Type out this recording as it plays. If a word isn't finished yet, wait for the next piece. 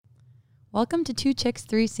Welcome to Two Chicks,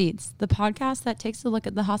 Three Seats, the podcast that takes a look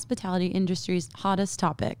at the hospitality industry's hottest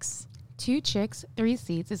topics. Two Chicks, Three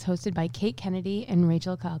Seats is hosted by Kate Kennedy and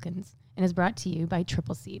Rachel Calkins and is brought to you by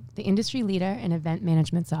Triple Seat, the industry leader in event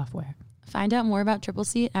management software. Find out more about Triple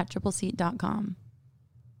Seat at tripleseat.com.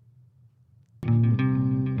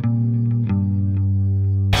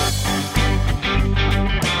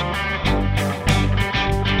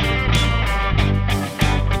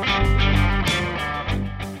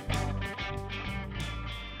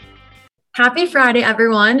 Happy Friday,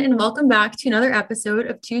 everyone, and welcome back to another episode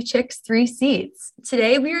of Two Chicks, Three Seats.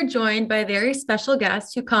 Today, we are joined by a very special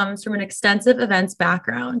guest who comes from an extensive events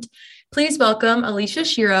background. Please welcome Alicia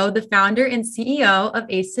Shiro, the founder and CEO of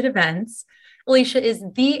ACED Events. Alicia is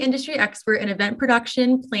the industry expert in event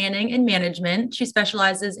production, planning, and management. She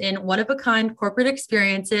specializes in one-of-a-kind corporate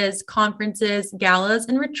experiences, conferences, galas,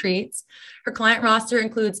 and retreats. Her client roster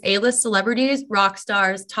includes A-list celebrities, rock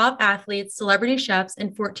stars, top athletes, celebrity chefs,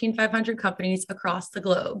 and Fortune 500 companies across the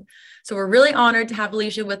globe. So we're really honored to have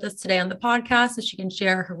Alicia with us today on the podcast so she can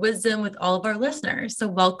share her wisdom with all of our listeners. So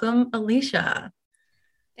welcome, Alicia.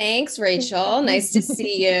 Thanks, Rachel. Nice to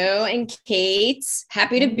see you. And Kate,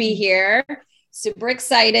 happy to be here. Super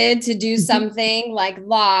excited to do something like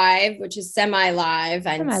live, which is semi-live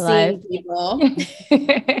and seeing people.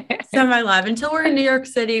 Semi-live. Until we're in New York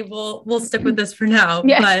City, we'll stick with this for now.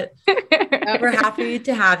 Yeah. But we're happy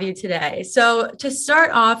to have you today. So to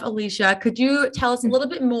start off, Alicia, could you tell us a little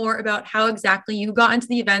bit more about how exactly you got into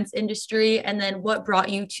the events industry and then what brought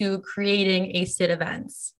you to creating ACED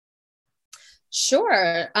Events?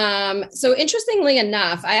 Sure. So interestingly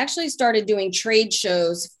enough, I actually started doing trade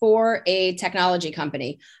shows for a technology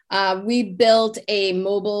company. We built a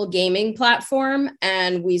mobile gaming platform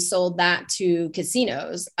and we sold that to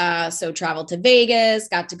casinos. So traveled to Vegas,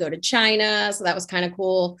 got to go to China. So that was kind of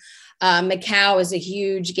cool. Macau is a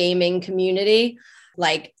huge gaming community,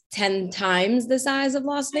 like 10 times the size of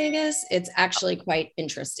Las Vegas. It's actually quite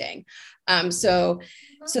interesting. So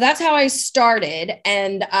that's how I started.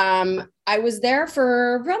 And I was there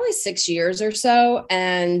for probably 6 years or so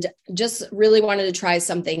and just really wanted to try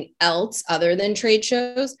something else other than trade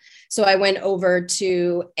shows. So I went over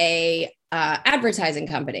to a advertising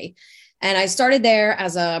company and I started there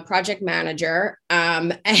as a project manager.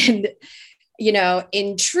 And you know,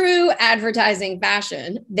 in true advertising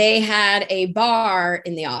fashion, they had a bar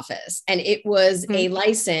in the office and it was a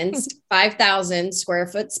licensed 5,000 square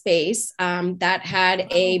foot space that had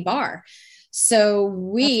a bar. So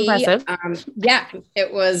we,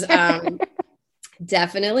 it was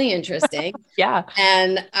definitely interesting. Yeah.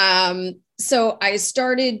 And so I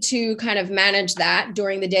started to kind of manage that.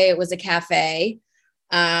 During the day, it was a cafe.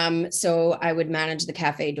 So I would manage the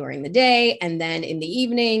cafe during the day. And then in the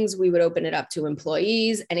evenings, we would open it up to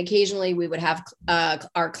employees. And occasionally we would have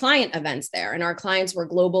our client events there. And our clients were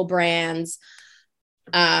global brands.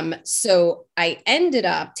 So I ended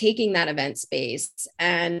up taking that event space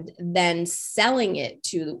and then selling it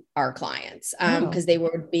to our clients because they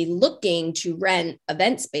would be looking to rent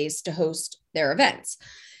event space to host their events.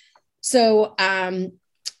 So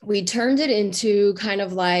we turned it into kind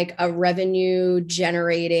of like a revenue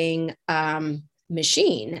generating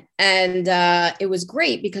machine. And it was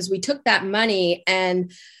great because we took that money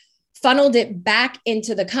and funneled it back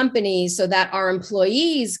into the company so that our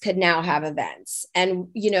employees could now have events and,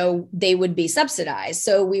 you know, they would be subsidized.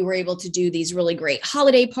 So we were able to do these really great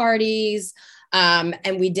holiday parties.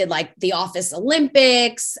 And we did like the Office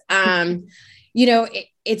Olympics. You know,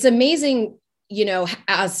 it's amazing, you know,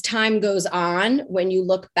 as time goes on, when you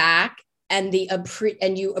look back and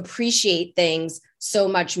you appreciate things so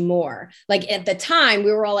much more. Like at the time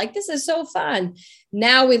we were all like, this is so fun.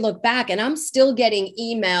 Now we look back and I'm still getting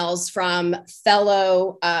emails from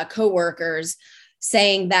fellow coworkers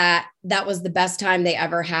saying that that was the best time they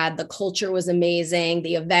ever had. The culture was amazing.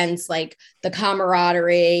 The events, like the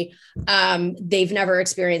camaraderie, they've never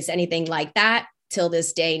experienced anything like that till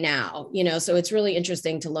this day now, you know, so it's really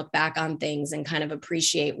interesting to look back on things and kind of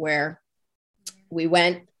appreciate where we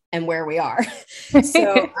went and where we are.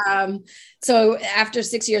 So after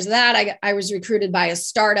 6 years of that, I was recruited by a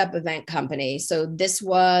startup event company. So this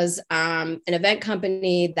was an event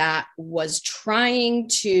company that was trying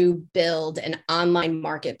to build an online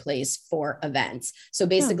marketplace for events. So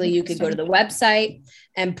basically you could go to the website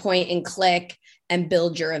and point and click and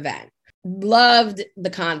build your event. Loved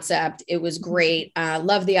the concept. It was great.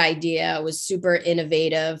 Loved the idea. It was super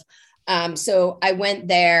innovative. So I went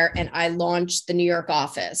there and I launched the New York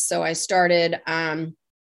office. So I started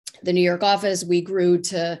the New York office. We grew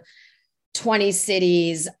to 20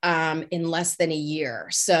 cities in less than a year.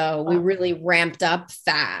 So we really ramped up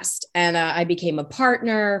fast, and I became a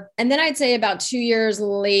partner. And then I'd say about 2 years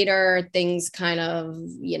later, things kind of,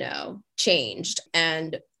 changed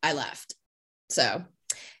and I left. So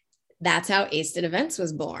that's how Aced Events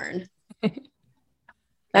was born.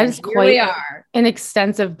 That is quite an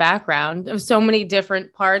extensive background of so many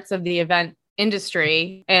different parts of the event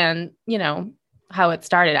industry and, how it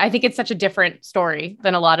started. I think it's such a different story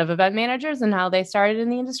than a lot of event managers and how they started in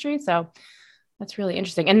the industry. So that's really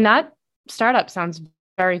interesting. And that startup sounds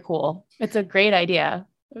very cool. It's a great idea.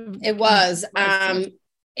 It was.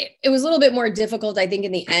 It was a little bit more difficult, I think,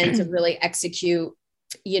 in the end to really execute,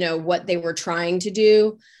 what they were trying to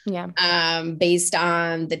do. Yeah. Based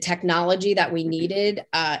on the technology that we needed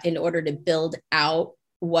in order to build out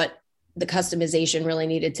what the customization really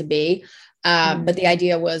needed to be. But the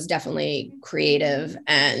idea was definitely creative.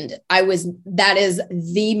 And that is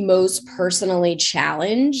the most personally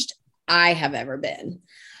challenged I have ever been.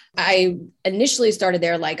 I initially started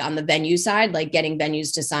there like on the venue side, like getting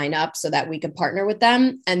venues to sign up so that we could partner with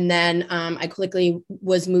them. And then I quickly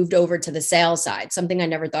was moved over to the sales side, something I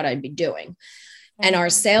never thought I'd be doing. And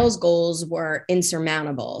our sales goals were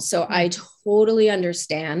insurmountable. So I totally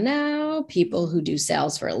understand now people who do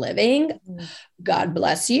sales for a living. God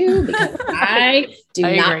bless you, because I do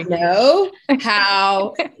not know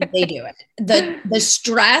how they do it. The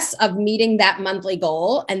stress of meeting that monthly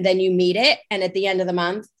goal, and then you meet it, and at the end of the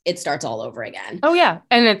month, it starts all over again. Oh yeah.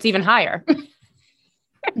 And it's even higher.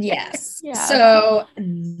 Yes. Yeah. So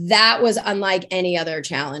that was unlike any other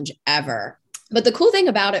challenge ever. But the cool thing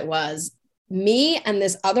about it was, me and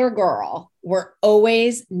this other girl were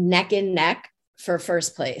always neck and neck for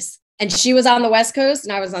first place. And she was on the West Coast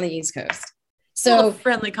and I was on the East Coast. So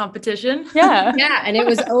friendly competition. Yeah. Yeah. And it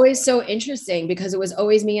was always so interesting because it was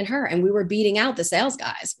always me and her, and we were beating out the sales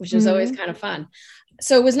guys, which is always kind of fun.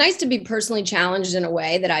 So it was nice to be personally challenged in a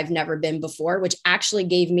way that I've never been before, which actually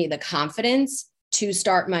gave me the confidence to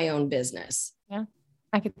start my own business. Yeah,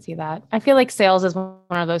 I could see that. I feel like sales is one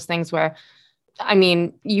of those things where,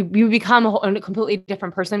 you become a completely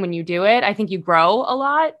different person when you do it. I think you grow a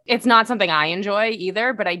lot. It's not something I enjoy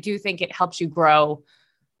either, but I do think it helps you grow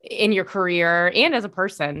in your career and as a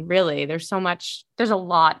person, really. There's a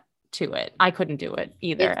lot to it. I couldn't do it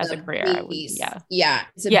either as a career. Yeah.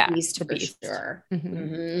 It's a beast for sure.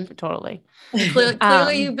 Totally.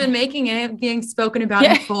 Clearly you've been making it, being spoken about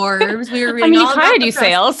in Forbes. We were reading all about the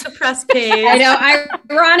sales. The press page. I know.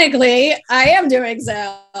 Ironically, I am doing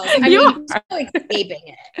sales. I'm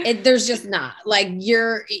escaping it. There's just not like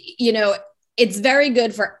it's very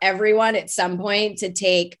good for everyone at some point to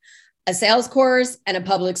take a sales course and a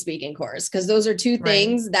public speaking course, because those are two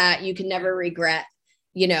things that you can never regret,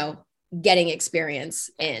 getting experience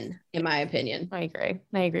in my opinion. I agree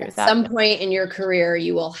with that. At some point in your career,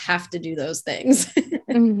 you will have to do those things.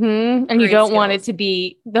 And you don't want it to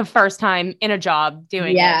be the first time in a job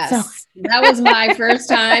doing it. So. That was my first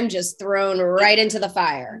time, just thrown right into the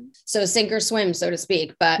fire. So sink or swim, so to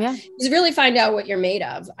speak, but you really find out what you're made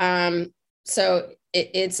of. So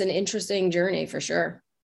it's an interesting journey for sure.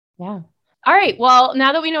 Yeah. All right. Well,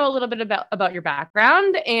 now that we know a little bit about your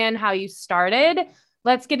background and how you started,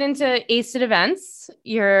 let's get into Aced Events,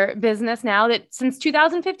 your business now that since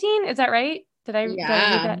 2015. Is that right? Did I read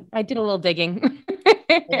that? I did a little digging.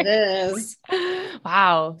 It is.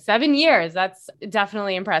 Wow. 7 years. That's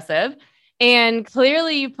definitely impressive. And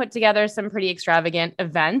clearly you put together some pretty extravagant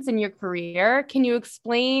events in your career. Can you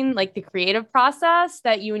explain like the creative process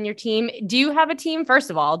that you and your team, do you have a team? First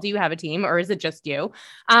of all, do you have a team or is it just you?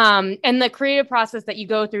 And the creative process that you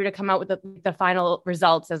go through to come out with the final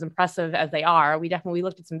results as impressive as they are. We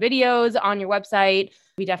looked at some videos on your website.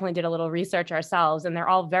 We definitely did a little research ourselves and they're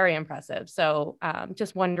all very impressive. So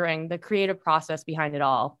just wondering the creative process behind it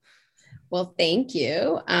all. Well, thank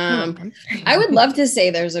you. I would love to say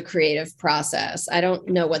there's a creative process. I don't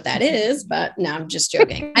know what that is, but no, I'm just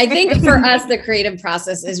joking. I think for us, the creative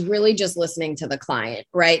process is really just listening to the client,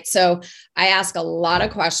 right? So I ask a lot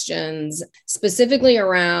of questions specifically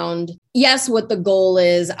around, yes, what the goal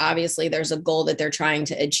is. Obviously, there's a goal that they're trying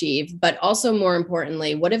to achieve, but also more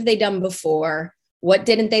importantly, what have they done before? What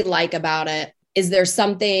didn't they like about it? Is there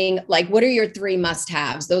something like, what are your 3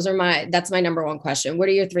 must-haves? That's my number one question. What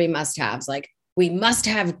are your 3 must-haves? Like, we must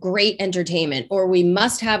have great entertainment, or we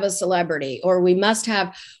must have a celebrity, or we must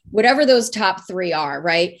have whatever those top 3 are,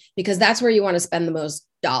 right? Because that's where you want to spend the most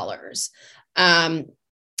dollars. Because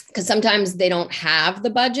sometimes they don't have the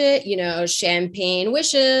budget, champagne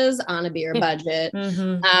wishes on a beer budget.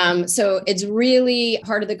 So it's really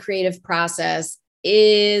part of the creative process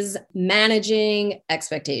is managing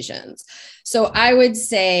expectations. So I would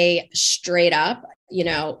say straight up,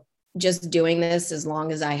 just doing this as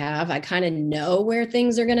long as I have, I kind of know where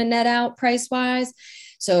things are going to net out price wise.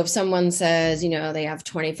 So if someone says, they have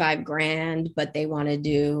 25 grand, but they want to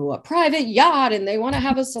do a private yacht and they want to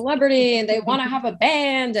have a celebrity and they want to have a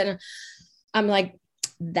band, and I'm like,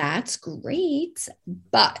 that's great.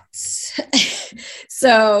 But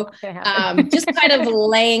so just kind of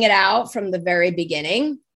laying it out from the very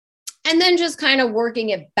beginning and then just kind of working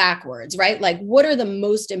it backwards, right? Like, what are the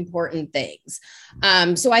most important things?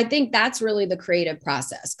 So I think that's really the creative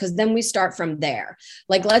process, because then we start from there.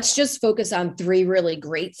 Like, let's just focus on 3 really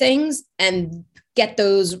great things and get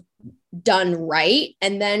those done right.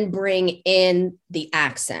 And then bring in the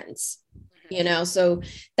accents. So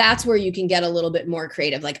that's where you can get a little bit more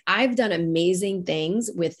creative. Like, I've done amazing things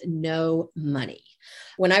with no money.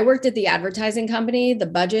 When I worked at the advertising company, the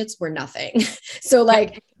budgets were nothing. So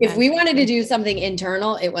like, if we wanted to do something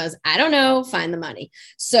internal, it was, I don't know, find the money.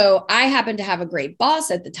 So I happened to have a great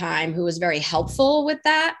boss at the time who was very helpful with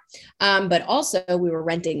that. But also we were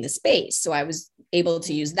renting the space. So I was able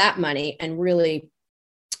to use that money, and really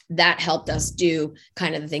that helped us do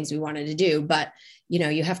kind of the things we wanted to do. But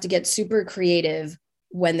you have to get super creative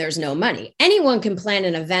when there's no money. Anyone can plan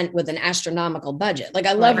an event with an astronomical budget. Like,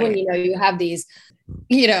 I love when, you have these,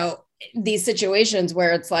 these situations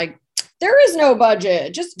where it's like, there is no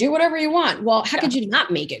budget, just do whatever you want. Well, how could you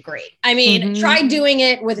not make it great? I mean, try doing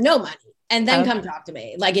it with no money and then come talk to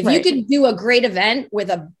me. Like, if you could do a great event with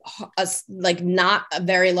a like not a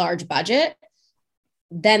very large budget,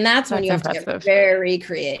 then that's when you have to get very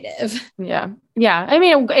creative. Yeah. Yeah. I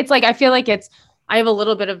mean, it's like, I feel like I have a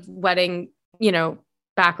little bit of wedding,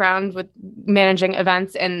 background with managing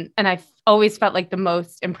events. And I've always felt like the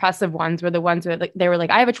most impressive ones were the ones where they were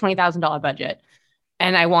like, I have a $20,000 budget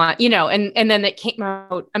and I want, and then it came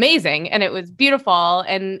out amazing and it was beautiful.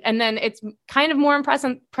 And then it's kind of more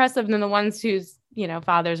impressive than the ones whose,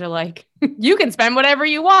 fathers are like, you can spend whatever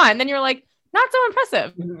you want. And then you're like, not so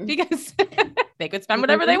impressive because they could spend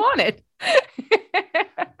whatever they wanted.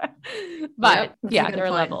 But there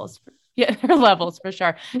are levels. Yeah, there are levels for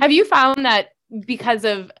sure. Have you found that because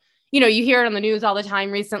of, you hear it on the news all the time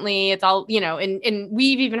recently, it's all, and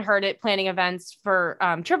we've even heard it planning events for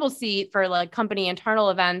Triple Seat for like company internal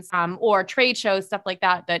events or trade shows, stuff like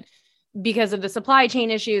that, that because of the supply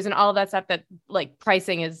chain issues and all of that stuff, that like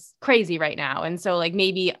pricing is crazy right now. And so like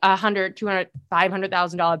maybe $100,000, $200,000,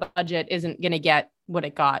 $500,000 budget isn't going to get what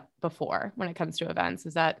it got before when it comes to events.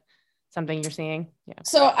 Is that something you're seeing? Yeah.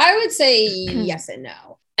 So I would say yes and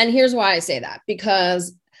no. And here's why I say that,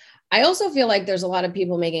 because I also feel like there's a lot of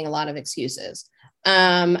people making a lot of excuses.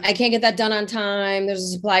 I can't get that done on time. There's a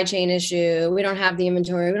supply chain issue. We don't have the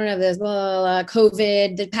inventory. We don't have this, blah, blah, blah.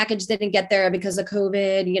 COVID, the package didn't get there because of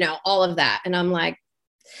COVID, all of that. And I'm like,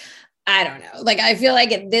 I don't know. Like, I feel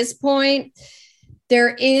like at this point,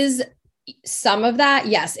 there is some of that.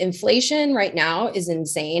 Yes. Inflation right now is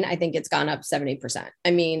insane. I think it's gone up 70%.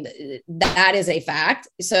 I mean, that is a fact.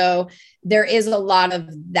 So there is a lot of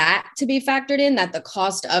that to be factored in, that the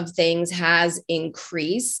cost of things has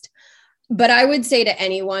increased. But I would say to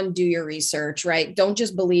anyone, do your research, right? Don't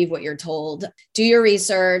just believe what you're told. Do your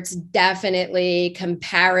research, definitely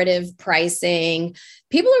comparative pricing.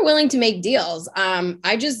 People are willing to make deals.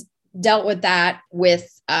 I just dealt with that with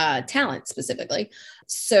talent specifically.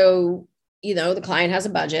 So, the client has a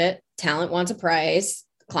budget, talent wants a price,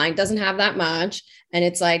 client doesn't have that much. And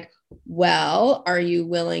it's like, well, are you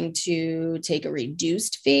willing to take a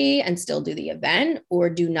reduced fee and still do the event, or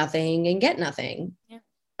do nothing and get nothing? Yeah.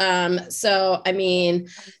 So, I mean,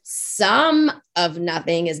 some of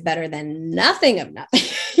nothing is better than nothing of nothing,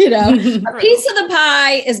 a piece of the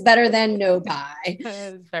pie is better than no pie.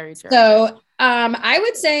 Very true. So, I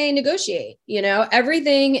would say negotiate,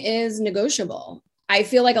 everything is negotiable. I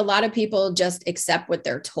feel like a lot of people just accept what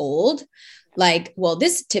they're told. Like, well,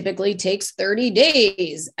 this typically takes 30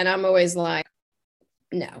 days. And I'm always like,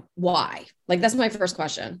 no, why? Like, that's my first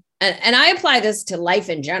question. And I apply this to life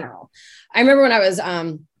in general. I remember when I was,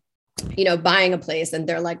 buying a place and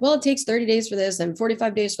they're like, well, it takes 30 days for this and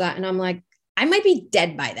 45 days for that. And I'm like, I might be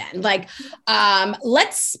dead by then. Like,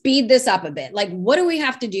 let's speed this up a bit. Like, what do we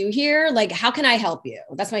have to do here? Like, how can I help you?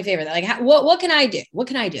 That's my favorite. Like, what can I do? What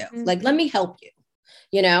can I do? Like, let me help you.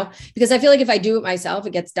 Because I feel like if I do it myself,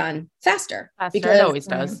 it gets done faster. Because it always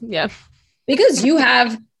does. Yeah. Because you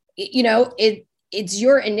have, it's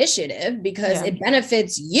your initiative because it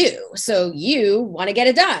benefits you. So you want to get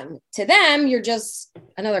it done. To them, you're just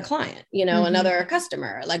another client, another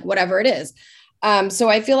customer, like whatever it is. So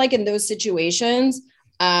I feel like in those situations,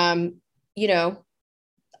 I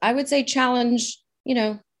would say challenge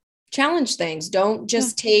challenge things. Don't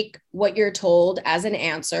just take what you're told as an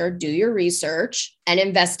answer. Do your research and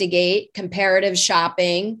investigate. Comparative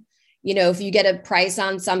shopping. If you get a price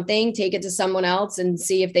on something, take it to someone else and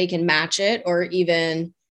see if they can match it or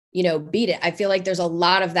even, beat it. I feel like there's a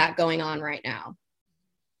lot of that going on right now.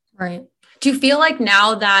 Right. Do you feel like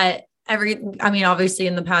now that obviously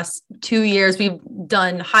in the past 2 years, we've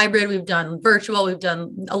done hybrid, we've done virtual, we've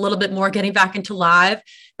done a little bit more getting back into live,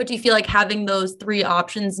 but do you feel like having those 3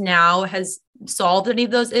 options now has solved any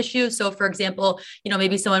of those issues? So for example,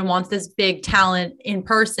 maybe someone wants this big talent in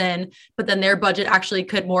person, but then their budget actually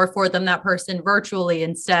could more afford them that person virtually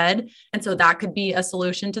instead. And so that could be a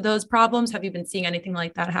solution to those problems. Have you been seeing anything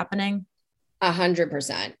like that happening?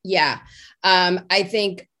 100%. Yeah. I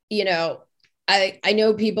think, I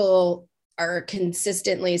know people are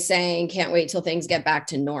consistently saying, can't wait till things get back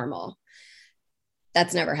to normal.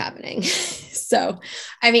 That's never happening. So,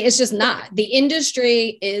 it's just not. The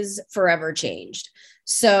industry is forever changed.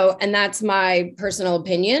 So, and that's my personal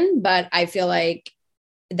opinion, but I feel like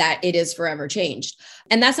that it is forever changed.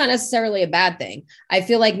 And that's not necessarily a bad thing. I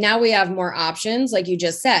feel like now we have more options. Like you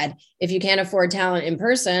just said, if you can't afford talent in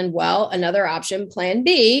person, well, another option, plan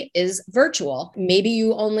B, is virtual. Maybe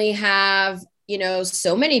you only have,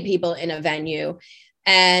 so many people in a venue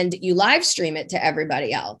and you live stream it to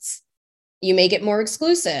everybody else. You make it more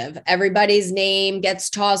exclusive. Everybody's name gets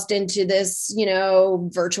tossed into this,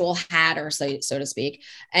 virtual hat or so to speak.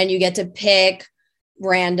 And you get to pick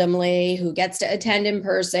randomly who gets to attend in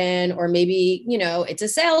person, or maybe, it's a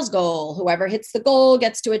sales goal. Whoever hits the goal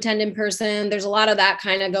gets to attend in person. There's a lot of that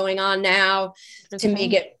kind of going on now to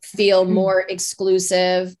make it feel more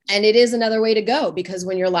exclusive. And it is another way to go, because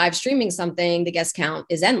when you're live streaming something, the guest count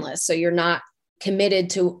is endless. So you're not committed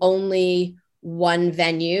to only one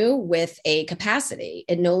venue with a capacity.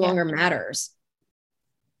 It no longer matters.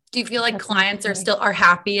 Do you feel like clients are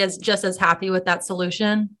happy just as happy with that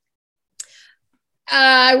solution?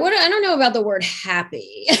 I don't know about the word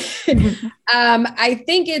happy. I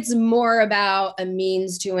think it's more about a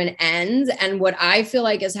means to an end. And what I feel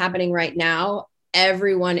like is happening right now,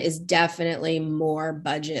 everyone is definitely more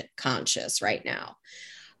budget conscious right now.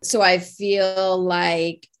 So I feel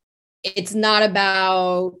like it's not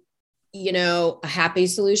about, a happy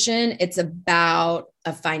solution. It's about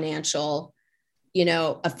a financial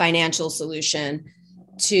solution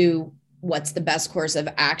to what's the best course of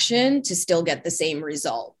action to still get the same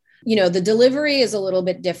result. The delivery is a little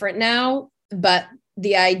bit different now, but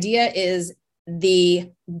the idea is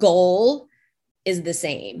the goal is the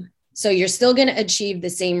same. So you're still going to achieve the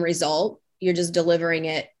same result. You're just delivering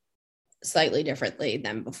it slightly differently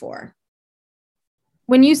than before.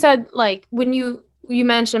 When you said, when you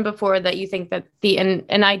mentioned before that you think that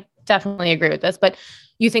and I definitely agree with this, but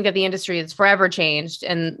you think that the industry is forever changed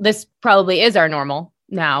and this probably is our normal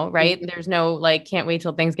now, right? Mm-hmm. There's no can't wait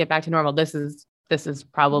till things get back to normal. This is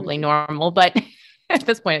probably normal, but at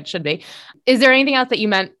this point it should be. Is there anything else that you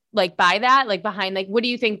meant by that, behind, what do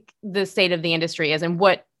you think the state of the industry is, and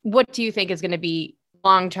what do you think is going to be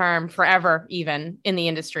long-term, forever, even in the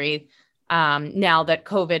industry, now that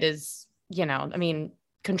COVID is,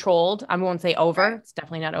 controlled? I won't say over. Right. It's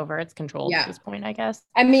definitely not over. It's controlled at this point, I guess.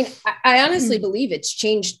 I honestly believe it's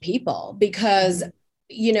changed people because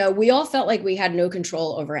we all felt like we had no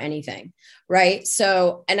control over anything. Right.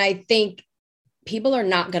 So, and I think people are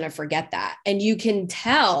not going to forget that. And you can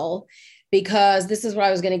tell, because this is what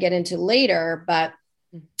I was going to get into later, but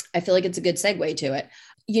I feel like it's a good segue to it.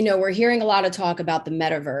 We're hearing a lot of talk about the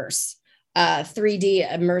metaverse, 3D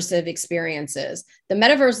immersive experiences. The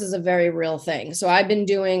metaverse is a very real thing. So I've been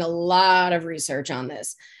doing a lot of research on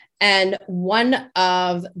this. And one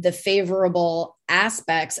of the favorable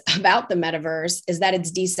aspects about the metaverse is that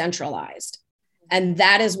it's decentralized. And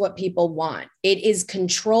that is what people want. It is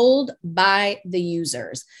controlled by the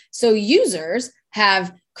users. So users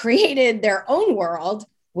have created their own world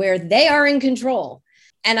where they are in control.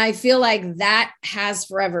 And I feel like that has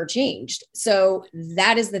forever changed. So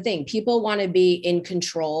that is the thing. People want to be in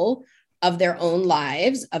control of their own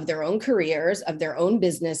lives, of their own careers, of their own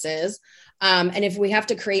businesses. And if we have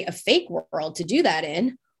to create a fake world to do that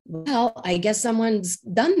in, well, I guess someone's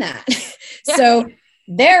done that. Yeah. So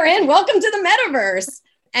they're in. Welcome to the metaverse.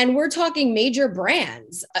 And we're talking major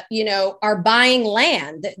brands, are buying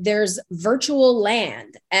land. There's virtual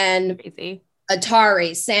land, and crazy.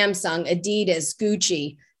 Atari, Samsung, Adidas,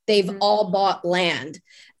 Gucci, they've all bought land,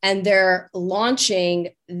 and they're launching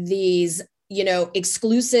these,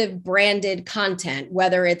 exclusive branded content,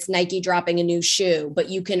 whether it's Nike dropping a new shoe, but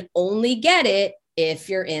you can only get it if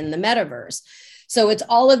you're in the metaverse. So it's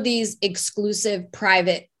all of these exclusive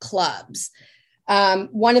private clubs.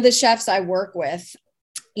 One of the chefs I work with,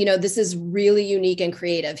 this is really unique and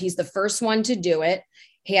creative. He's the first one to do it.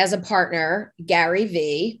 He has a partner, Gary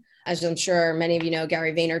V, as I'm sure many of you know,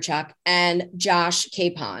 Gary Vaynerchuk, and Josh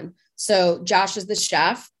Capon. So Josh is the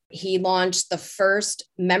chef. He launched the first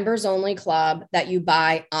members only club that you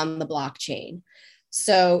buy on the blockchain.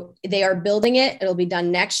 So they are building it. It'll be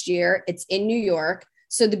done next year. It's in New York.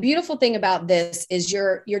 So the beautiful thing about this is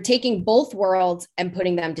you're taking both worlds and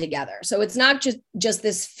putting them together. So it's not just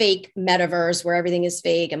this fake metaverse where everything is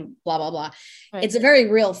fake and blah, blah, blah. Right. It's a very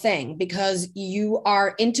real thing because you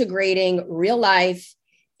are integrating real life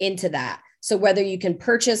into that. So whether you can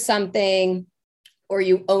purchase something or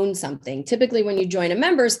you own something, typically when you join a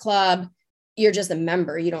members club, you're just a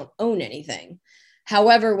member, you don't own anything.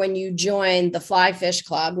 However, when you join the Fly Fish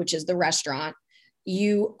Club, which is the restaurant,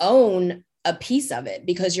 you own a piece of it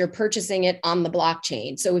because you're purchasing it on the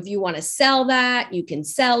blockchain. So if you want to sell that, you can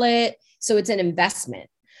sell it. So it's an investment.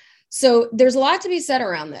 So there's a lot to be said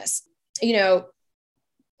around this,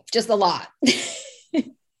 just a lot.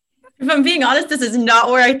 If I'm being honest, this is not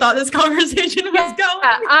where I thought this conversation was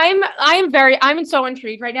going. I'm so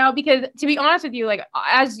intrigued right now because to be honest with you, like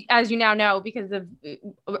as you now know, because of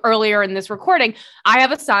earlier in this recording, I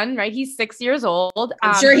have a son, right? He's 6 years old.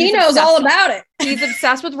 I'm sure he knows all about it. He's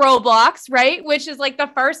obsessed with Roblox, right? Which is like the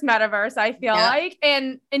first metaverse, I feel like.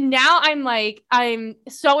 And now I'm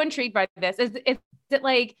so intrigued by this. Is it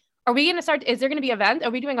like, are we going to start? Is there going to be events? Are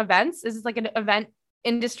we doing events? Is this like an event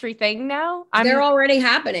industry thing now? They're already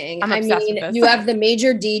happening. I mean, you have the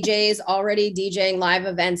major DJs already DJing live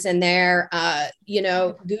events in there.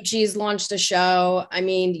 Gucci's launched a show. I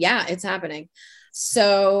mean, yeah, it's happening.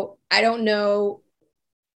 So I don't know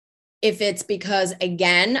if it's because,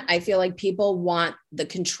 again, I feel like people want the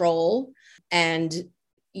control and,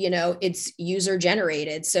 it's user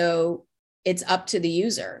generated. So it's up to the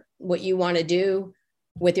user, what you want to do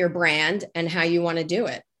with your brand and how you want to do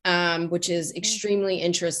it. Which is extremely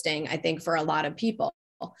interesting, I think, for a lot of people.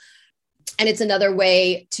 And it's another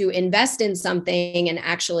way to invest in something and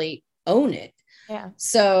actually own it. Yeah.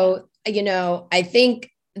 So, I think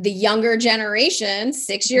the younger generation,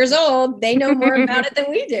 6 years old, they know more about it than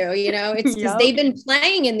we do. It's because they've been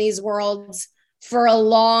playing in these worlds for a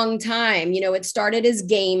long time. It started as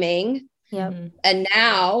gaming. Yep. And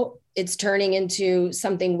now it's turning into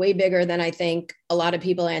something way bigger than I think a lot of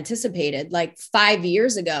people anticipated. Like 5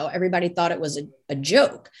 years ago, everybody thought it was a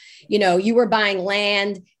joke. You were buying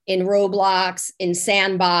land in Roblox, in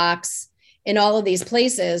Sandbox, in all of these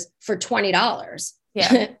places for $20.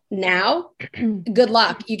 Yeah. Now, good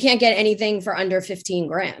luck. You can't get anything for under 15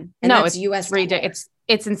 grand. And no, it's US.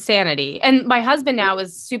 It's insanity. And my husband now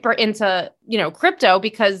is super into, crypto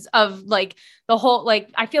because of like the whole,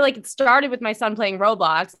 I feel like it started with my son playing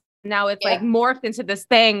Roblox. Now it's like morphed into this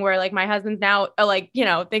thing where like my husband's now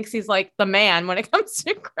thinks he's like the man when it comes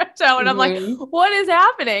to crypto. And I'm like, what is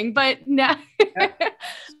happening? But now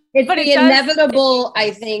it's the inevitable,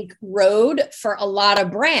 I think, road for a lot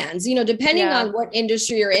of brands, depending on what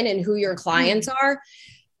industry you're in and who your clients are,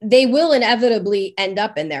 they will inevitably end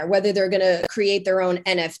up in there, whether they're going to create their own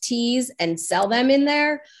NFTs and sell them in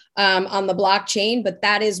there on the blockchain. But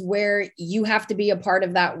that is where you have to be a part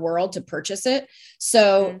of that world to purchase it.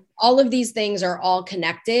 So all of these things are all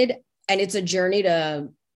connected and it's a journey to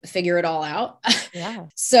figure it all out. Yeah.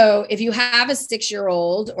 So if you have a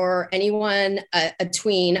 6-year-old or anyone, a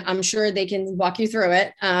tween, I'm sure they can walk you through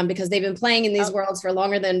it because they've been playing in these worlds for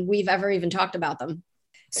longer than we've ever even talked about them.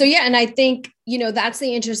 So, yeah. And I think, that's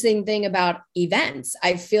the interesting thing about events.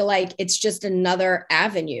 I feel like it's just another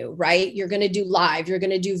avenue, right? You're going to do live, you're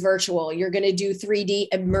going to do virtual, you're going to do 3D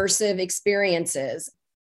immersive experiences.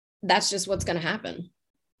 That's just what's going to happen.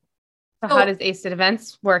 So how does Aced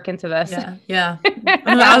Events work into this? Yeah.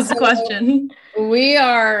 That was the question. We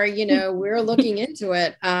are, we're looking into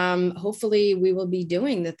it. Hopefully we will be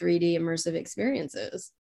doing the 3D immersive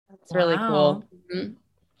experiences. That's really cool. Mm-hmm.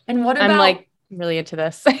 And what about... I'm really into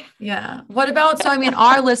this. Yeah. What about,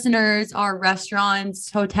 our listeners are restaurants,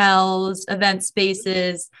 hotels, event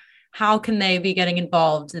spaces. How can they be getting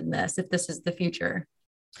involved in this if this is the future?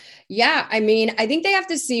 Yeah. I think they have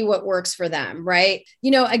to see what works for them, right?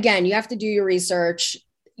 Again, you have to do your research.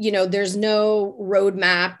 There's no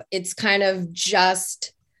roadmap. It's kind of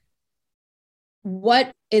just what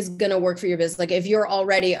is going to work for your business. Like if you're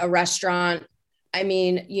already a restaurant,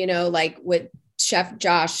 like what Chef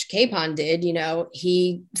Josh Capon did,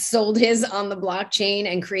 he sold his on the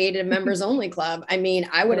blockchain and created a members only club. I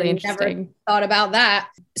would have never thought about that.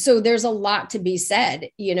 So there's a lot to be said,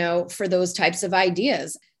 for those types of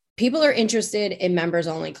ideas. people are interested in members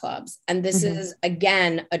only clubs. And this is,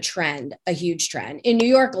 again, a trend, a huge trend. In New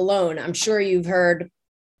York alone, I'm sure you've heard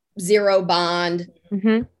Zero Bond.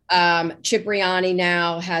 Cipriani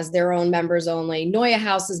now has their own members only. Neue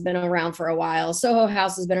House has been around for a while. Soho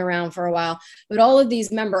House has been around for a while. But all of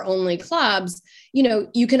these member only clubs, you know,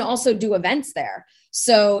 you can also do events there.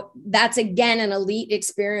 So that's, again, an elite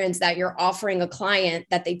experience that you're offering a client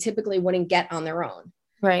that they typically wouldn't get on their own.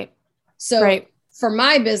 Right. So for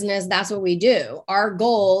my business, that's what we do. Our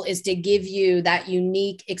goal is to give you that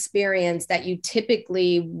unique experience that you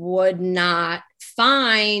typically would not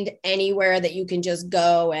find anywhere that you can just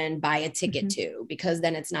go and buy a ticket to, because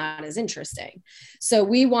then it's not as interesting. So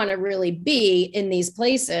we want to really be in these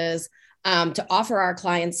places to offer our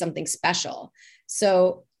clients something special.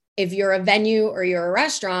 So if you're a venue or you're a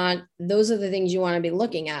restaurant, those are the things you want to be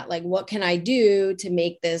looking at. Like, what can I do to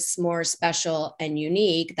make this more special and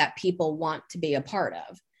unique that people want to be a part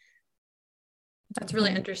of? That's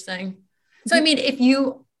really interesting. So, I mean, if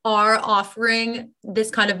you are offering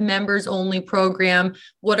this kind of members only program,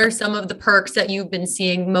 what are some of the perks that you've been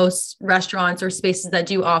seeing most restaurants or spaces that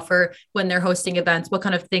do offer when they're hosting events? What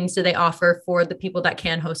kind of things do they offer for the people that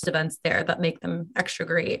can host events there that make them extra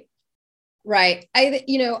great? Right.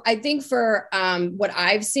 I think for what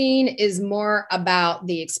I've seen is more about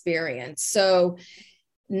the experience. So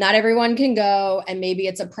not everyone can go, and maybe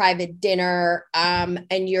it's a private dinner. And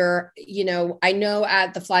I know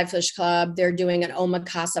at the Fly Fish Club, they're doing an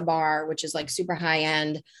omakase bar, which is like super high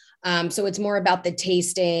end. So it's more about the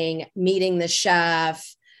tasting, meeting the chef.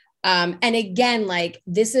 And again, like,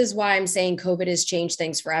 this is why I'm saying COVID has changed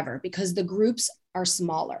things forever, because the groups are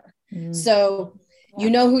smaller. So you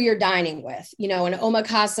know who you're dining with. You know, an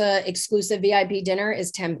omakase exclusive VIP dinner is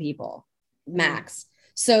 10 people max.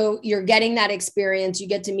 So you're getting that experience. You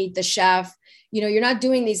get to meet the chef. You know, you're not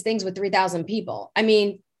doing these things with 3,000 people. I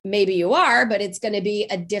mean, maybe you are, but it's going to be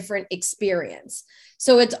a different experience.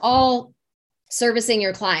 So it's all servicing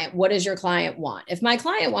your client. What does your client want? If my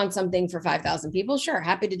client wants something for 5,000 people, sure,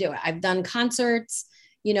 happy to do it. I've done concerts.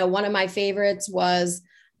 You know, one of my favorites was,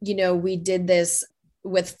 you know, we did this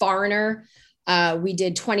with Foreigner. We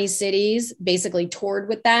did 20 cities, basically toured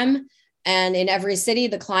with them. And in every city,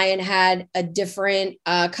 the client had a different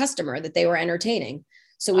customer that they were entertaining.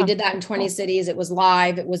 So we did that in 20 cities. It was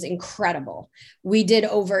live. It was incredible. We did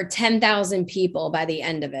over 10,000 people by the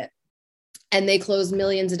end of it. And they closed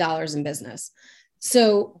millions of dollars in business.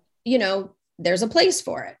 So, you know, there's a place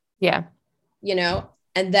for it. Yeah. You know,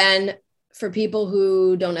 and then for people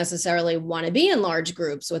who don't necessarily want to be in large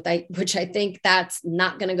groups, which I think that's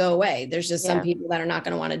not going to go away. There's just some people that are not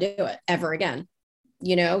going to want to do it ever again.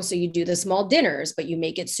 You know, so you do the small dinners, but you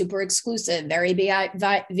make it super exclusive, very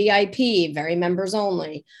VIP, very members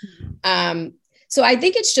only. So I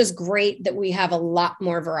think it's just great that we have a lot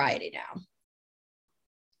more variety now.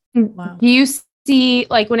 Wow. Do you see,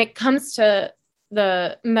 like, when it comes to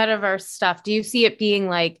the metaverse stuff, do you see it being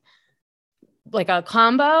like a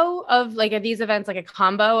combo of, like, at these events, like a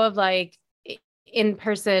combo of like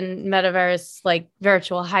in-person metaverse, like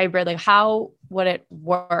virtual hybrid? Like, how would it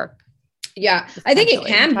work? Yeah, I think it can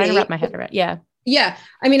be. I'm trying to wrap my head around. Yeah. Yeah.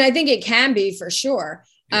 I mean, I think it can be for sure.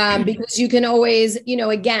 Because you can always, you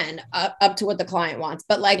know, again, up to what the client wants.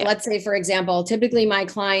 But like, let's say, for example, typically my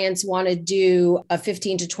clients want to do a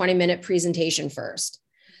 15 to 20 minute presentation first.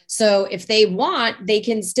 So if they want, they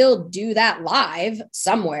can still do that live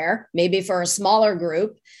somewhere, maybe for a smaller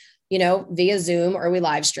group, you know, via Zoom, or we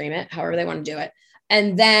live stream it, however they want to do it.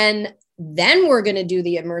 And then we're going to do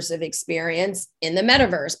the immersive experience in the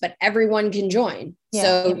metaverse, but everyone can join. Yeah.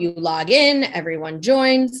 So you log in, everyone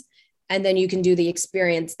joins, and then you can do the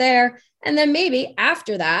experience there. And then maybe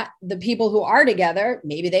after that, the people who are together,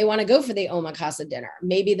 maybe they want to go for the omakase dinner.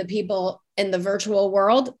 Maybe the people in the virtual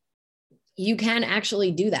world, you can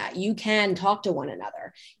actually do that. You can talk to one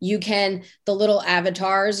another. You can, the little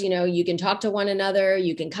avatars, you know, you can talk to one another,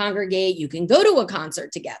 you can congregate, you can go to a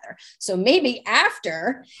concert together. So maybe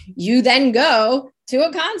after, you then go to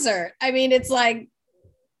a concert. I mean, it's like,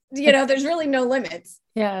 you know, there's really no limits.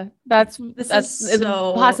 Yeah,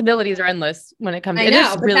 the possibilities are endless when it comes to it. I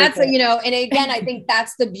know, but really that's, cool. You know, and again, I think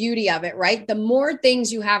that's the beauty of it, right? The more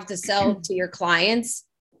things you have to sell to your clients,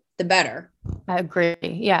 the better. I agree.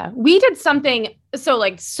 Yeah. We did something. So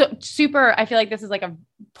super, I feel like this is like a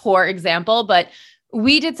poor example, but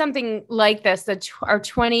we did something like this, our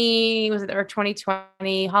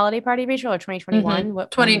 2020 holiday party, Rachel, or 2021? Mm-hmm.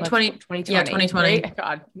 2020. Yeah, 2020. Right?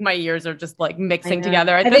 God, my years are just like mixing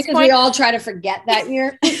together at I this think point. We all try to forget that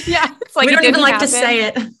year. Yeah. It's like, we don't even like to say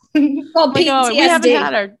it. Well,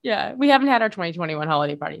 PTSD. We haven't had our 2021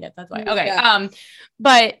 holiday party yet. That's why. Okay. Yeah.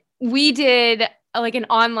 But we did like an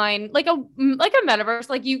online, like a metaverse,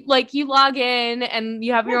 like you log in and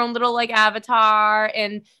you have your own little like avatar,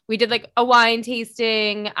 and we did like a wine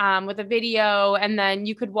tasting with a video, and then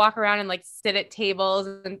you could walk around and like sit at tables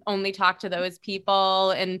and only talk to those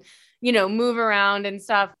people and, you know, move around and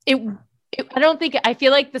stuff. I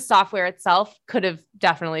feel like the software itself could have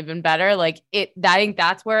definitely been better. Like I think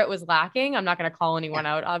that's where it was lacking. I'm not going to call anyone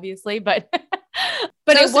out, obviously, but it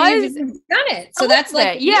was done it. So that's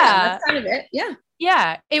like, that's kind of it. Yeah.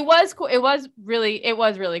 Yeah. It was cool. It was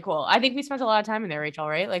really cool. I think we spent a lot of time in there, Rachel,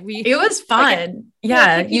 right? Like it was fun.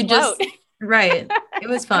 You just, right. It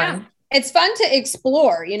was fun. Yeah. It's fun to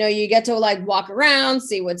explore, you know, you get to like walk around,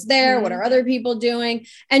 see what's there, what are other people doing?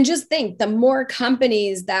 And just think, the more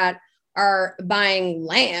companies that are buying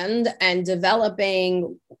land and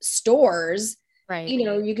developing stores, right? You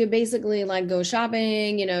know, you could basically like go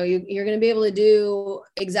shopping, you know, you're going to be able to do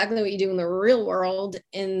exactly what you do in the real world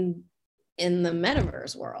in the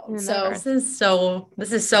metaverse world. So this is so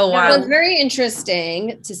wild. It was very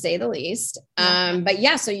interesting to say the least. But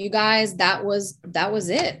yeah, so you guys, that was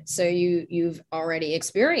it. So you've already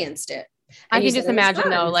experienced it. I can just imagine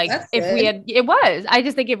though, like I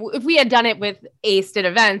just think if we had done it with Aced at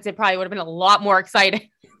events, it probably would have been a lot more exciting.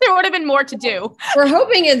 There would have been more to do. We're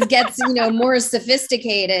hoping it gets, you know, more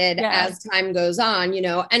sophisticated as time goes on, you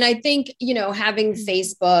know, and I think, you know, having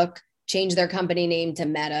Facebook change their company name to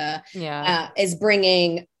Meta is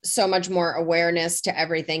bringing so much more awareness to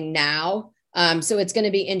everything now. So it's going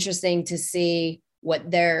to be interesting to see what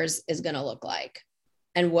theirs is going to look like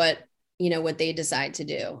and what they decide to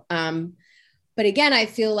do. But again, I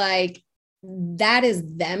feel like that is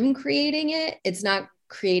them creating it. It's not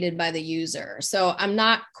created by the user. So I'm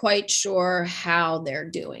not quite sure how they're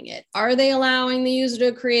doing it. Are they allowing the user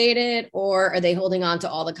to create it, or are they holding on to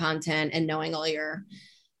all the content and knowing all your,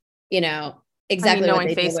 you know, exactly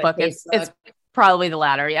knowing Facebook? It's probably the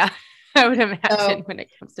latter. Yeah. I would imagine when it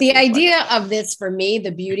comes to the Facebook. idea of this, for me,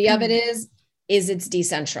 the beauty of it is it's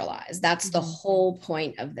decentralized. That's the whole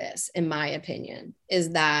point of this, in my opinion,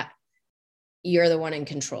 is that you're the one in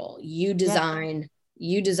control. You design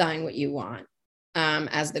what you want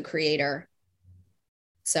as the creator.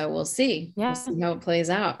 So we'll see. Yeah. We'll see how it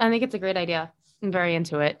plays out. I think it's a great idea. I'm very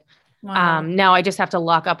into it. Wow. Now I just have to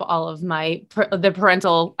lock up all of the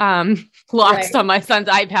parental locks on my son's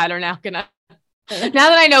iPad are now gonna. Now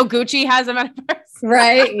that I know Gucci has a metaverse.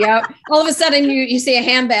 Right. Yep. All of a sudden you see a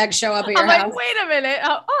handbag show up at your house. Like, wait a minute.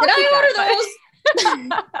 Did I order those?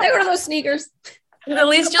 Did I order those sneakers? At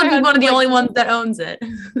least you'll be one of the only ones that owns it.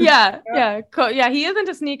 Yeah. Cool. Yeah. He is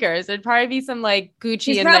into sneakers. It'd probably be some like Gucci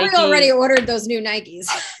He's and probably Nike. already ordered those new Nikes.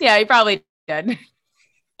 Yeah, he probably did.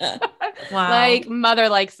 Wow. Like mother,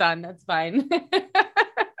 like son. That's fine.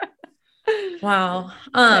 Wow.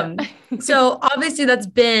 So obviously that's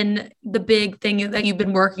been the big thing that you've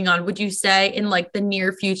been working on. Would you say in like the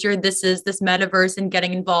near future, this metaverse and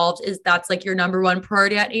getting involved that's like your number one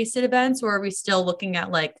priority at Aced events, or are we still looking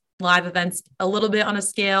at like live events a little bit on a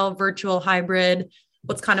scale, virtual, hybrid?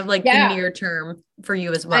 What's kind of like the near term for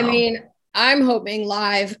you as well? I mean, I'm hoping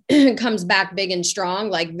live comes back big and strong,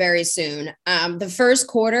 like very soon. The first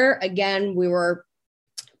quarter, again, we were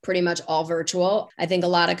pretty much all virtual. I think a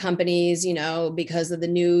lot of companies, you know, because of the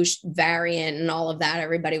new variant and all of that,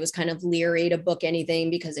 everybody was kind of leery to book anything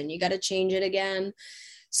because then you got to change it again.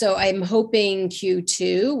 So I'm hoping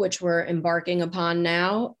Q2, which we're embarking upon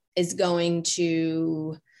now, is going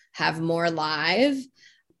to have more live.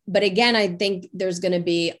 But again, I think there's going to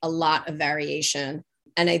be a lot of variation,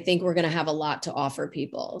 and I think we're going to have a lot to offer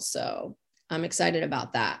people. So I'm excited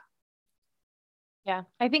about that. Yeah,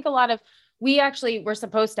 I think we actually were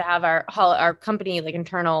supposed to have our company like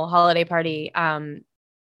internal holiday party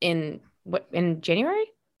in January,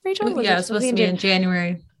 Rachel? Yeah, it was supposed to be in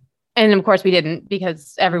January. And of course we didn't,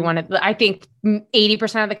 because I think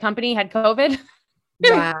 80% of the company had COVID.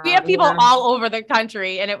 Wow, we have people all over the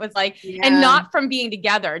country, and it was like, and not from being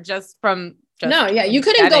together, just from you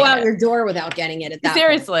couldn't go out your door without getting it at that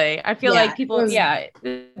Seriously, point. I feel like people,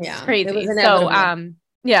 it's crazy.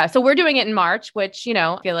 So we're doing it in March, which, you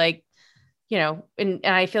know, I feel like, you know, and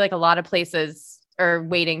I feel like a lot of places are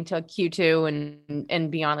waiting till Q2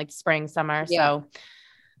 and beyond, like spring, summer. Yeah. So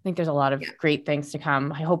I think there's a lot of great things to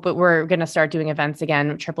come. I hope we're going to start doing events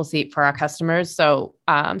again, triple seat for our customers. So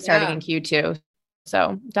starting in Q2.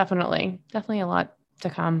 So definitely a lot to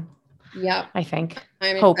come. Yeah. I think.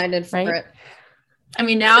 I'm excited for it. I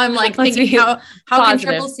mean, now I'm like thinking how can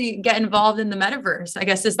Triple C get involved in the metaverse? I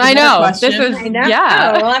guess is the question. I know.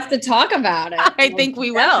 Yeah. We'll have to talk about it. I think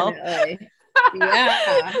we will.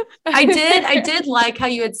 Yeah. I did like how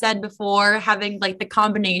you had said before, having like the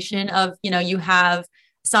combination of, you know, you have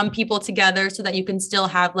some people together so that you can still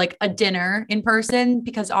have like a dinner in person,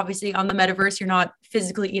 because obviously on the metaverse, you're not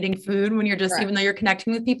physically eating food when you're just, Correct. even though you're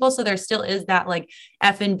connecting with people. So there still is that like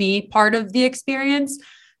F&B part of the experience.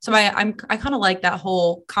 So I kind of like that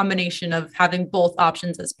whole combination of having both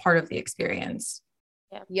options as part of the experience.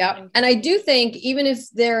 Yep. And I do think even if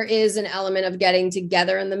there is an element of getting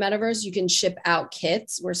together in the metaverse, you can ship out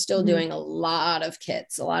kits. We're still doing a lot of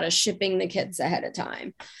kits, a lot of shipping the kits ahead of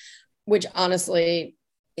time, which honestly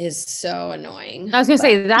is so annoying. I was going to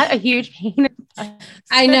say, is that a huge pain?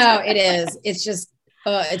 I know it is. It's just,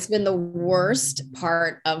 it's been the worst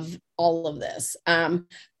part of all of this.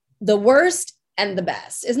 The worst and the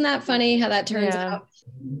best. Isn't that funny how that turns out?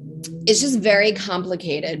 It's just very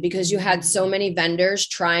complicated because you had so many vendors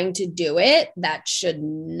trying to do it that should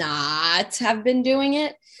not have been doing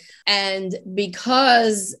it. And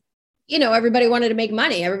because, everybody wanted to make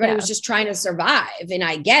money, everybody was just trying to survive, and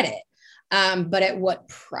I get it. But at what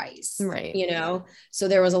price? Right. So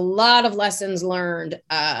there was a lot of lessons learned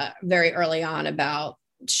very early on about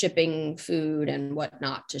shipping food and what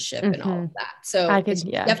not to ship and all of that. So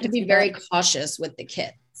you have to be very cautious with the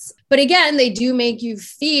kits. But again, they do make you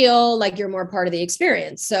feel like you're more part of the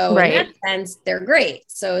experience. So in that sense, they're great.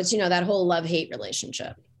 So it's, that whole love-hate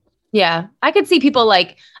relationship. Yeah. I could see people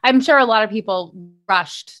I'm sure a lot of people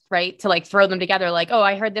rushed, right, to throw them together. Like, oh,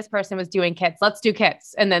 I heard this person was doing kits. Let's do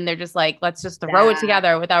kits. And then they're just like, let's just throw it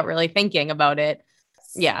together without really thinking about it.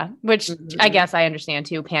 Yeah. Which I guess I understand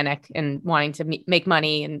too, panic and wanting to make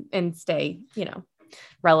money and stay,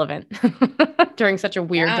 relevant during such a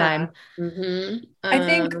weird time. I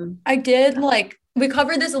think I did we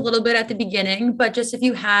covered this a little bit at the beginning, but just if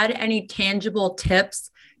you had any tangible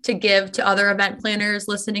tips to give to other event planners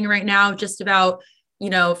listening right now, just about,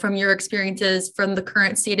 from your experiences, from the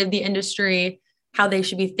current state of the industry, how they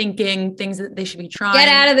should be thinking, things that they should be trying. Get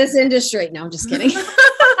out of this industry. No, I'm just kidding.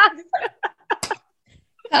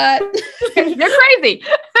 You're crazy.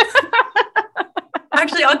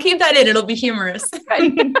 Actually, I'll keep that in. It'll be humorous.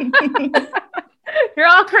 You're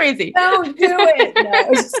all crazy. Don't do it.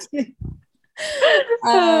 No.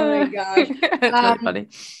 Oh my gosh. That's really funny.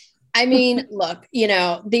 I mean, look,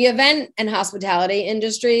 the event and hospitality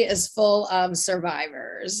industry is full of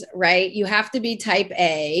survivors, right? You have to be type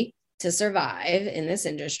A to survive in this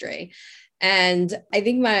industry. And I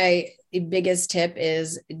think my biggest tip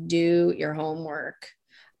is do your homework.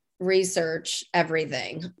 Research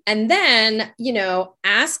everything. And then,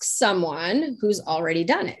 ask someone who's already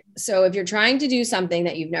done it. So if you're trying to do something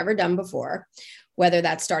that you've never done before, whether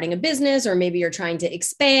that's starting a business, or maybe you're trying to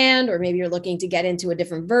expand, or maybe you're looking to get into a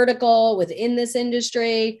different vertical within this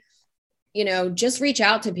industry, just reach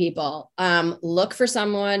out to people. Look for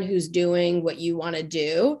someone who's doing what you want to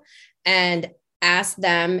do and ask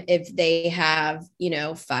them if they have,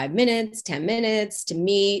 5 minutes, 10 minutes to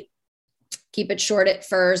meet. Keep it short at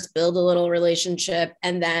first, build a little relationship,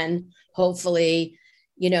 and then hopefully,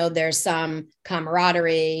 there's some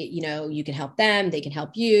camaraderie, you can help them, they can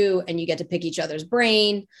help you, and you get to pick each other's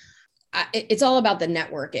brain. It's all about the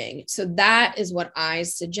networking. So that is what I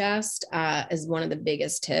suggest as one of the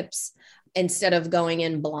biggest tips, instead of going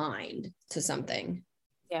in blind to something,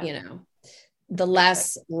 the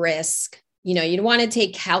less risk, you want to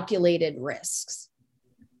take calculated risks.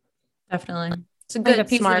 Definitely. It's a good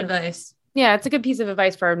piece of advice. Yeah, it's a good piece of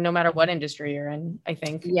advice for no matter what industry you're in, I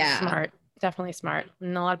think. Yeah. Smart. Definitely smart.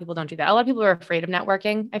 And a lot of people don't do that. A lot of people are afraid of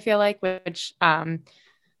networking, I feel like, which, I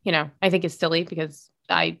think is silly, because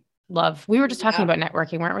we were just talking about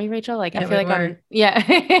networking, weren't we, Rachel? I feel like I think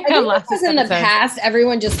because in the past,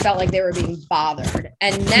 everyone just felt like they were being bothered.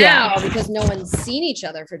 And now, because no one's seen each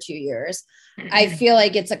other for 2 years, I feel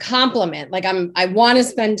like it's a compliment. I want to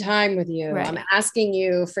spend time with you. Right. I'm asking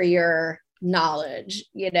you for your knowledge,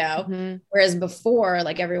 whereas before,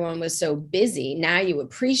 everyone was so busy. Now you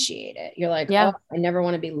appreciate it. You're like, oh, I never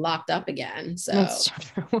want to be locked up again. So, that's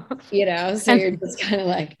true. So you're just kind of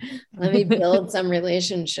like, let me build some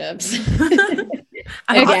relationships.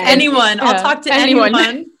 Anyone. I'll talk to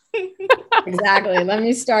anyone. Exactly. Let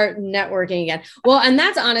me start networking again. Well, and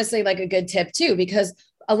that's honestly a good tip too, because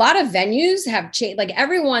a lot of venues have changed.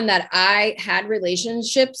 Everyone that I had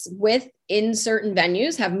relationships with in certain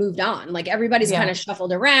venues have moved on. Everybody's kind of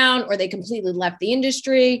shuffled around, or they completely left the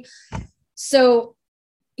industry. So,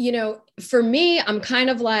 for me, I'm kind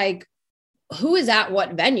of who is at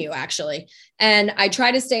what venue actually? And I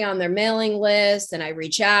try to stay on their mailing list, and I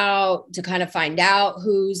reach out to kind of find out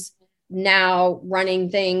who's now running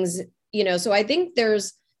things, so I think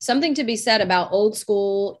there's something to be said about old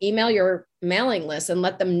school. Email your mailing list and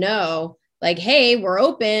let them know, hey, we're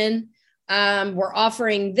open. We're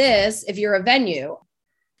offering this if you're a venue.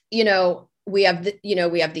 we have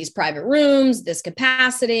we have these private rooms, this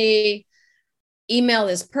capacity, email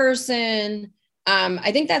this person.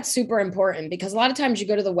 I think that's super important because a lot of times you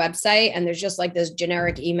go to the website and there's just like this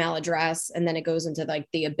generic email address and then it goes into like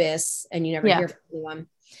the abyss and you never hear from anyone.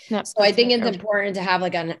 Yep, so I think it's important to have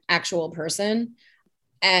like an actual person.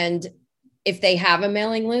 And if they have a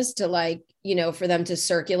mailing list to like, for them to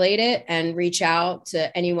circulate it and reach out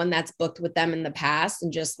to anyone that's booked with them in the past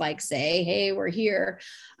and just like say, hey, we're here.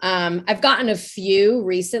 I've gotten a few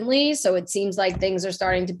recently, so it seems like things are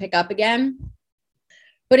starting to pick up again.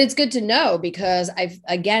 But it's good to know because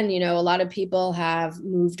a lot of people have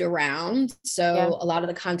moved around. So a lot of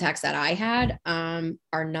the contacts that I had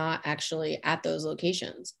are not actually at those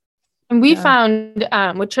locations. And we found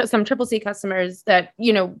with some Triple C customers that,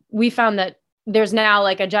 we found that there's now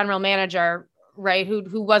like a general manager, right,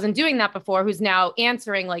 who wasn't doing that before, who's now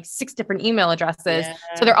answering like 6 different email addresses. Yeah.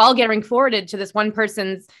 So they're all getting forwarded to this one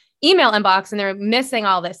person's email inbox and they're missing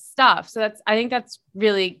all this stuff. So I think that's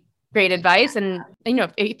really great advice. And,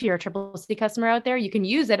 if you're a Triple C customer out there, you can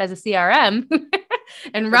use it as a CRM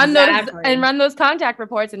and run those contact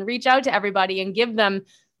reports and reach out to everybody and give them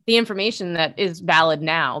the information that is valid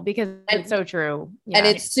now because it's so true. Yeah. And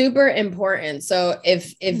it's super important. So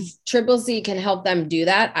if Triple C can help them do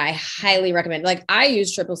that, I highly recommend. Like I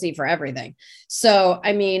use Triple C for everything. So,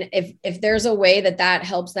 I mean, if there's a way that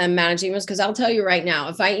helps them manage emails, because I'll tell you right now,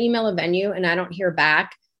 if I email a venue and I don't hear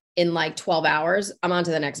back in like 12 hours, I'm on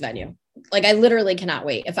to the next venue. Like I literally cannot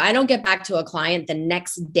wait. If I don't get back to a client the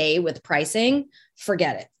next day with pricing,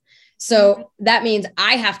 forget it. So that means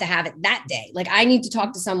I have to have it that day. Like I need to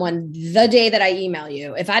talk to someone the day that I email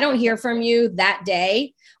you. If I don't hear from you that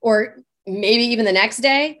day, or maybe even the next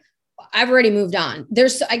day, I've already moved on.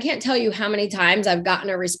 I can't tell you how many times I've gotten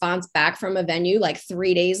a response back from a venue like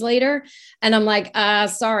 3 days later. And I'm like,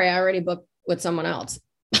 sorry, I already booked with someone else.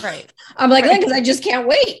 Right. I'm like, because I just can't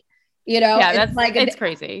wait. Yeah, it's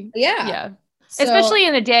crazy. Yeah. Yeah. So, especially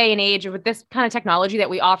in the day and age with this kind of technology that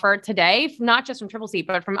we offer today, not just from Triple C,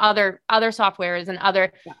 but from other softwares and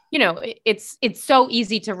other, it's so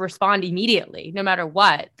easy to respond immediately, no matter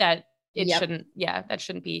what, that that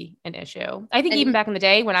shouldn't be an issue. I think even back in the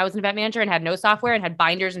day when I was an event manager and had no software and had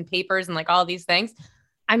binders and papers and like all these things,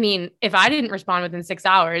 I mean, if I didn't respond within 6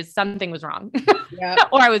 hours, something was wrong.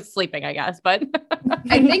 Or I was sleeping, I guess. But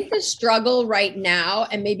I think the struggle right now,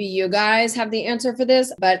 and maybe you guys have the answer for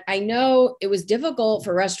this, but I know it was difficult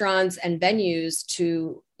for restaurants and venues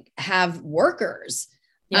to have workers.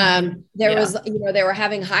 They were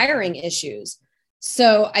having hiring issues.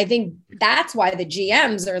 So I think that's why the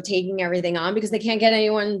GMs are taking everything on because they can't get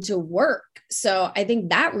anyone to work. So I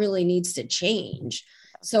think that really needs to change.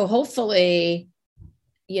 So hopefully,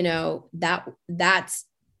 that's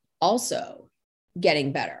also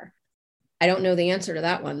getting better. I don't know the answer to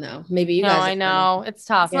that one though. Maybe you guys. I know it's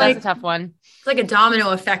tough. That's a tough one. It's like a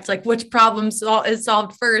domino effect. Like which problem is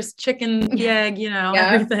solved first? Chicken, the egg,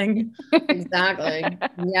 everything. Exactly.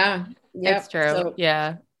 Yeah. It's true. So,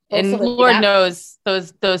 yeah. And Lord knows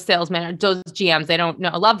those sales managers, those GMs, they don't know.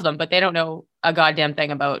 I love them, but they don't know a goddamn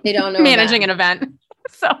thing about managing an event.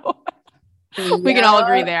 So we can all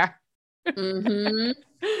agree there. Mm-hmm.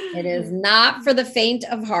 It is not for the faint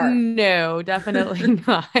of heart. No, definitely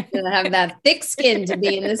not. You have that thick skin to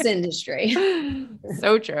be in this industry.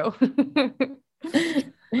 So true.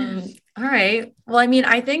 All right. Well, I mean,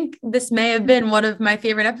 I think this may have been one of my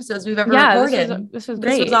favorite episodes we've ever recorded. This was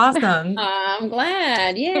great. This was awesome. I'm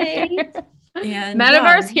glad. Yay. And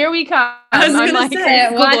Metaverse, here we come. I was going to say,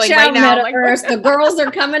 watch out, Metaverse. The girls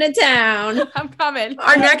are coming to town. I'm coming.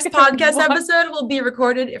 Our next podcast episode will be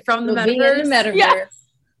recorded from the Metaverse. Yeah.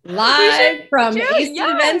 Live from East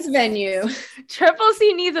Events venue. Triple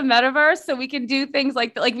C needs a metaverse so we can do things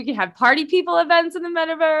like we can have party people events in the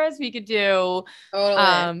metaverse. We could do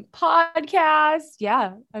podcasts.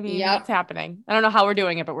 Yeah. I mean, it's happening. I don't know how we're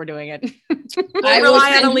doing it, but we're doing it.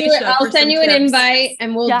 I'll send you an invite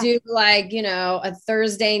and we'll do a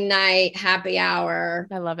Thursday night happy hour.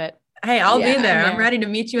 I love it. Hey, I'll be there. I'm ready to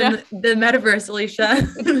meet you in the metaverse, Alicia.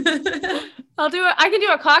 I can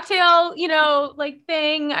do a cocktail,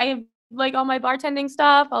 thing. I have all my bartending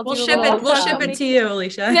stuff. We'll ship it to you,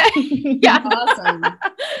 Alicia. Yeah. Awesome.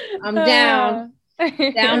 I'm down.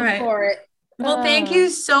 Down for it. Well, thank you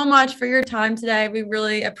so much for your time today. We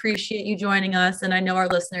really appreciate you joining us. And I know our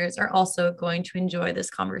listeners are also going to enjoy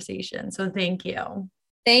this conversation. So thank you.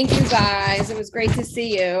 Thank you guys. It was great to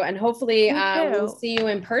see you. And hopefully we'll see you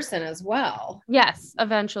in person as well. Yes,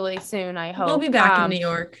 eventually soon, I hope. We'll be back in New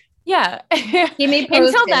York. Yeah.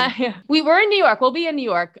 Until then, we were in New York. We'll be in New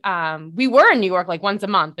York. We were in New York once a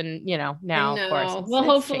month. And, now, of course. Well,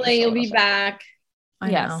 hopefully you'll be back. I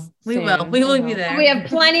Yes, know. We same. will. We I will know. be there. We have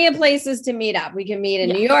plenty of places to meet up. We can meet in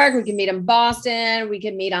New York. We can meet in Boston. We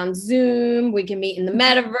can meet on Zoom. We can meet in the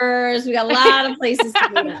metaverse. We got a lot of places to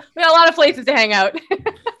meet up. We got a lot of places to hang out.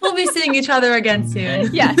 We'll be seeing each other again soon.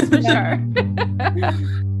 Yes, for sure.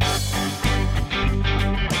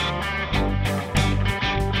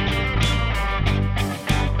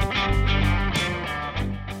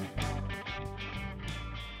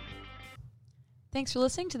 Thanks for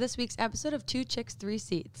listening to this week's episode of Two Chicks, Three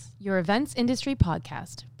Seats. Your events industry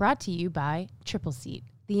podcast, brought to you by Triple Seat,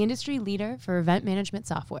 the industry leader for event management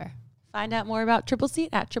software. Find out more about Triple Seat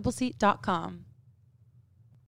at tripleseat.com.